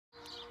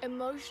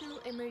Emotional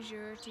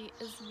immaturity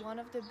is one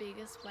of the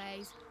biggest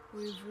ways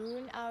we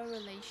ruin our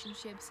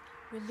relationships,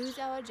 we lose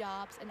our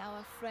jobs, and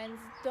our friends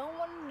don't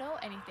want to know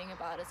anything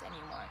about us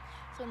anymore.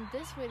 So in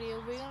this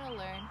video, we're going to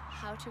learn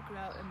how to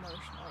grow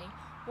emotionally.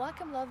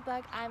 Welcome love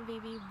bug, I'm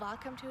Vivi.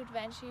 Welcome to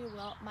Adventure Your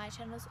World. My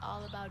channel is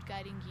all about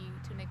guiding you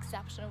to an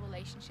exceptional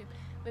relationship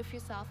with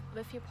yourself,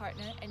 with your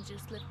partner, and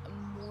just live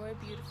a more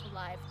beautiful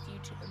life due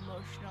to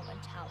emotional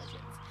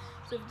intelligence.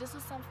 So if this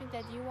is something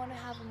that you want to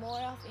have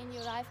more of in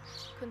your life,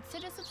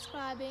 consider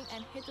subscribing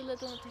and hit the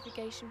little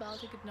notification bell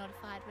to get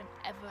notified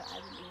whenever I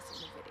release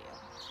a new video.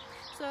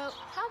 So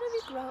how do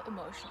we grow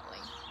emotionally?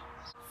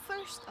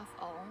 First of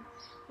all,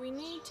 we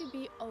need to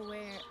be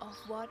aware of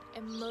what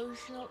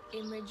emotional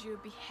immature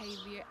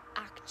behavior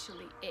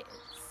actually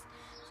is.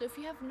 So if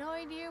you have no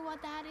idea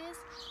what that is,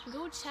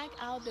 go check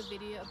out the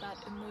video about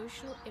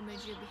emotional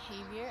immature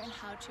behavior and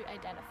how to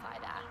identify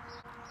that.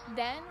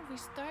 Then we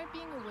start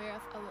being aware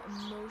of our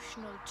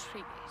emotional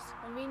triggers.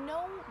 When we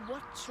know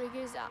what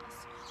triggers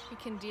us, we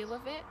can deal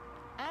with it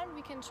and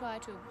we can try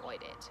to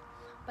avoid it.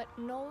 But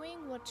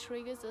knowing what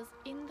triggers us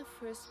in the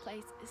first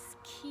place is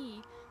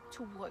key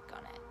to work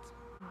on it.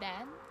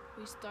 Then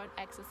we start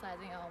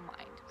exercising our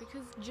mind,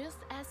 because just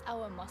as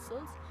our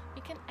muscles,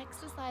 we can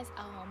exercise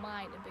our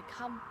mind and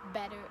become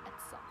better at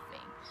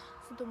something.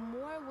 So the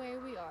more aware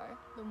we are,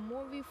 the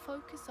more we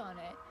focus on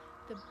it,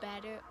 the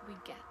better we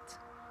get.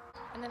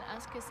 And then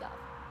ask yourself,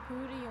 who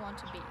do you want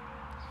to be?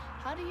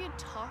 How do you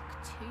talk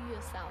to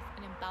yourself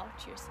and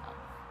about yourself?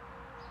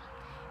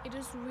 It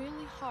is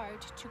really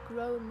hard to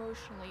grow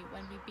emotionally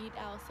when we beat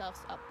ourselves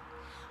up,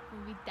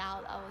 when we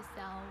doubt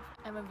ourselves,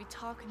 and when we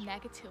talk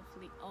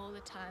negatively all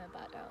the time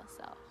about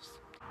ourselves.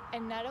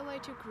 Another way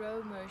to grow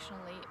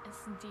emotionally is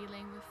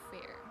dealing with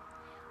fear.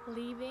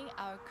 Leaving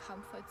our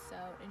comfort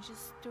zone and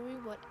just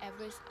doing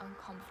whatever is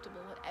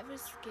uncomfortable, whatever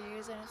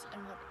scares us,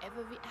 and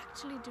whatever we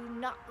actually do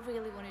not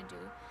really want to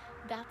do.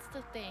 That's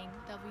the thing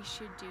that we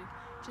should do,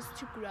 just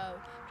to grow,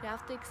 to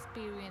have the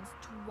experience,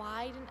 to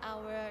widen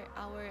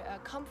our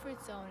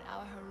comfort zone,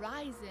 our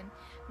horizon,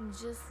 and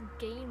just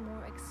gain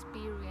more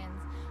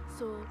experience,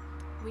 so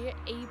we're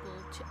able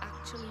to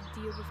actually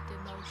deal with the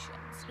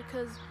emotions.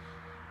 Because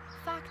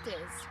fact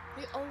is,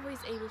 we're always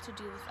able to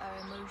deal with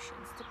our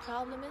emotions. The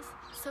problem is,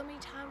 so many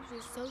times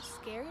we're so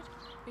scared,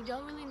 we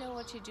don't really know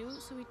what to do,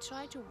 so we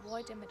try to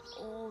avoid them at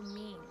all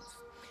means.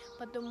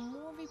 But the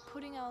more we're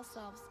putting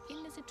ourselves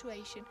in a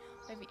situation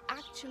where we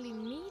actually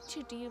need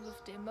to deal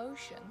with the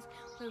emotions,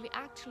 where we're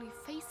actually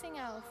facing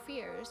our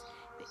fears,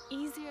 the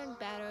easier and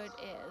better it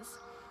is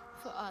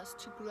for us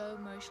to grow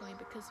emotionally,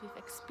 because we've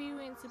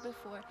experienced it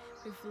before,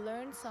 we've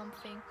learned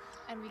something,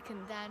 and we can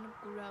then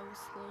grow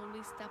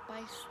slowly, step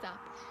by step,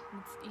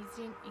 and it's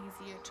easier and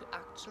easier to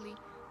actually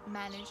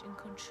manage and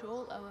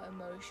control our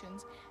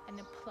emotions and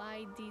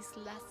apply these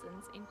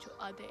lessons into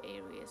other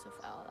areas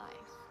of our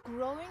life.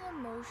 Growing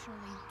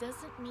emotionally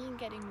doesn't mean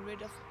getting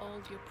rid of all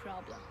your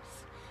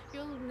problems.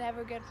 You'll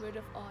never get rid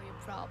of all your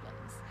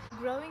problems.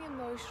 Growing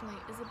emotionally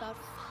is about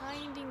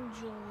finding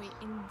joy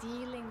in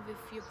dealing with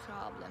your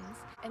problems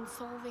and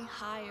solving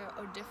higher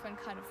or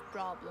different kind of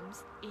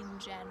problems in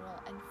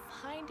general, and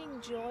finding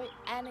joy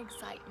and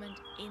excitement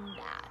in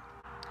that.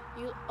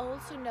 You'll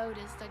also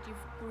notice that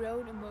you've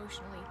grown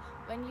emotionally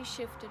when you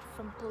shifted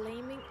from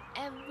blaming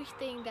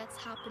everything that's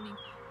happening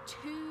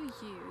to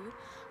you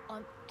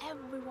on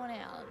everyone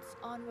else,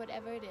 on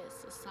whatever it is,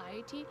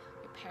 society,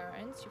 your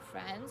parents, your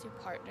friends, your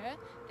partner,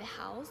 the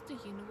house, the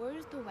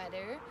universe, the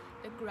weather,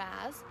 the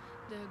grass,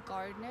 the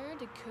gardener,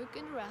 the cook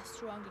in the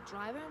restaurant, the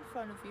driver in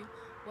front of you.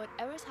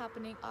 Whatever is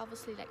happening,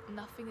 obviously, like,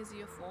 nothing is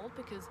your fault,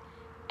 because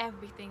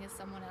everything is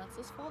someone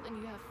else's fault and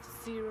you have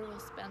zero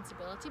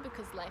responsibility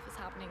because life is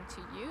happening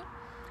to you.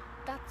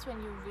 That's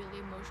when you're really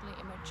emotionally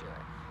immature.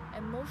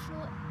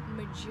 Emotional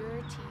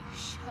maturity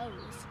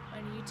shows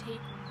when you take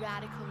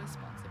radical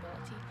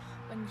responsibility,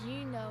 when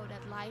you know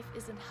that life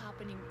isn't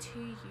happening to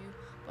you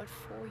but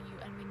for you,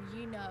 and when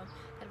you know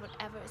that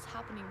whatever is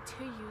happening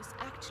to you is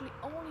actually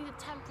only the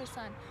 10%,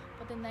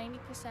 but the 90%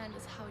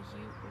 is how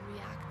you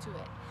react to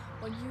it,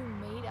 what you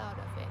made out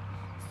of it,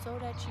 so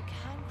that you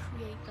can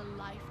create the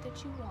life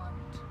that you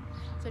want,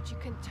 so that you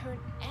can turn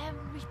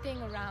everything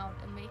around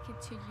and make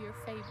it to your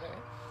favor,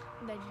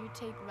 and that you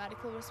take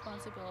radical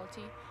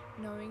responsibility,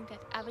 knowing that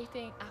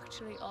everything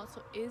actually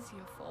also is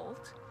your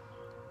fault.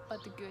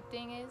 But the good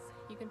thing is,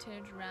 you can turn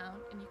it around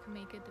and you can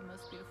make it the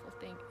most beautiful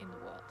thing in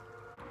the world.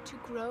 To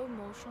grow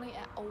emotionally,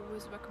 I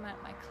always recommend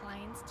my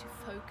clients to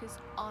focus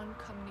on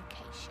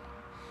communication.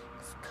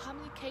 Because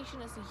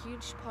communication is a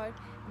huge part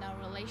in our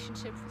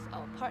relationships with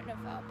our partner,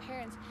 with our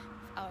parents,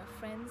 with our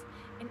friends.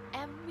 In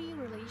every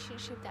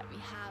relationship that we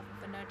have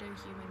with another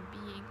human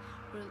being,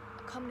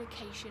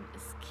 communication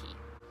is key.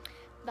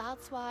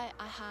 That's why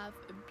I have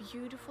a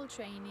beautiful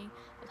training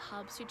that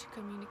helps you to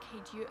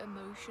communicate your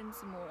emotions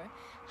more,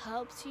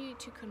 helps you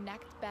to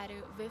connect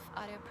better with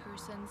other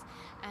persons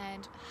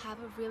and have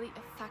a really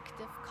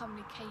effective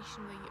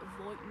communication where you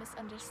avoid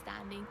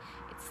misunderstanding.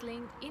 It's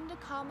linked in the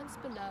comments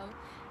below,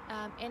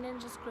 in the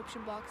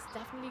description box.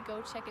 Definitely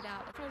go check it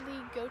out.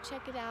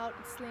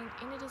 It's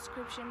linked in the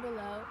description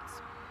below.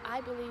 I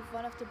believe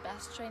one of the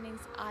best trainings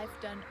I've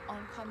done on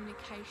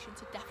communication,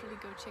 so definitely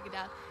go check it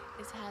out.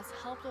 It has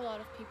helped a lot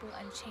of people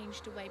and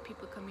changed the way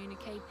people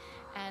communicate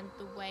and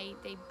the way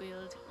they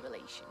build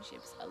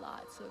relationships a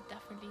lot, so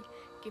definitely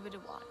give it a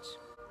watch.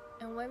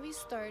 And when we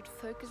start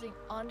focusing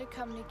on the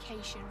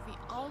communication, we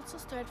also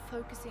start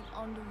focusing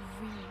on the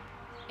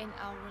we in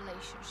our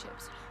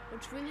relationships,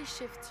 which really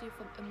shifts you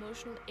from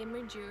emotional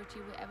immaturity,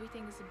 where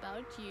everything is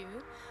about you,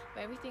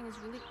 where everything is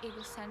really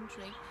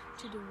egocentric,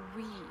 to the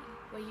we,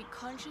 where your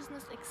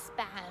consciousness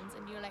expands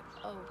and you're like,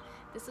 oh,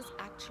 this is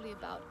actually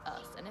about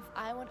us. And if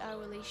I want our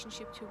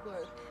relationship to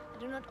work, I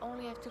do not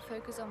only have to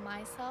focus on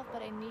myself,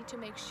 but I need to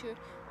make sure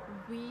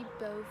we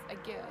both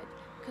are good,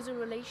 because a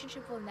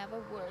relationship will never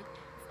work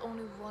if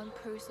only one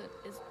person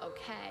is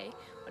okay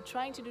or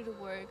trying to do the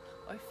work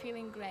or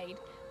feeling great.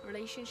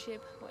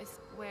 Relationship is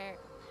where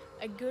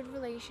a good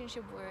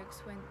relationship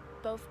works when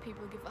both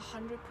people give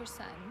 100%,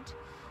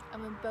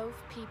 and when both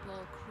people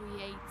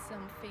create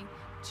something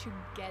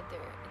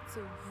together. It's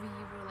a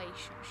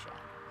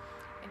relationship.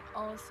 And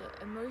also,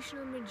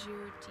 emotional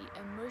maturity,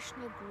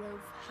 emotional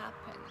growth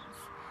happens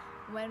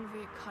when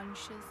we're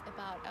conscious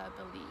about our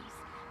beliefs,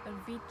 when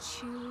we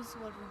choose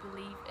what we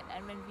believe in,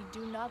 and when we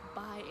do not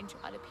buy into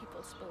other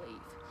people's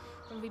belief,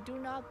 when we do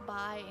not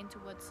buy into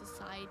what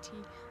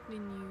society, the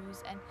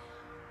news, and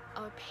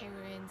our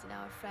parents and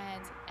our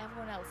friends and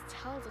everyone else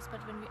tells us,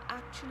 but when we're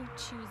actually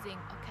choosing,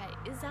 okay,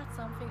 is that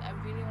something I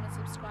really want to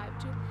subscribe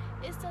to?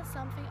 Is that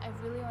something I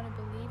really want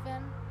to believe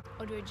in?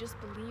 Or do I just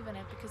believe in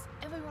it because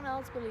everyone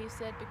else believes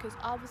it, because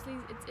obviously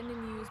it's in the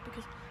news,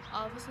 because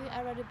obviously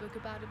I read a book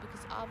about it,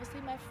 because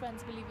obviously my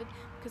friends believe it,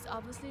 because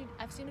obviously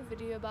I've seen a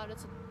video about it,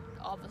 so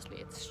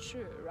obviously it's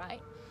true,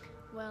 right?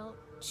 Well,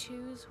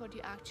 choose what you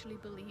actually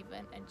believe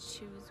in and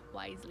choose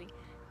wisely.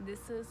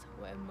 This is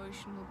where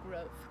emotional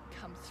growth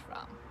comes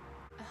from.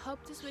 I hope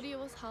this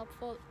video was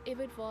helpful. If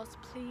it was,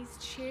 please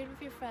share it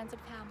with your friends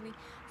and family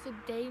so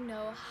they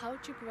know how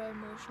to grow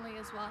emotionally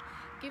as well.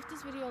 Give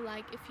this video a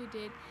like if you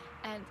did,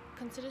 and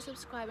consider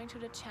subscribing to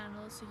the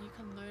channel so you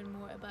can learn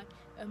more about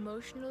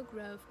emotional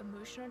growth,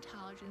 emotional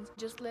intelligence.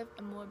 Just live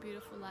a more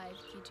beautiful life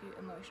due to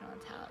emotional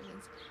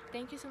intelligence.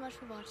 Thank you so much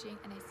for watching,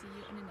 and I see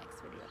you in the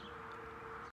next video.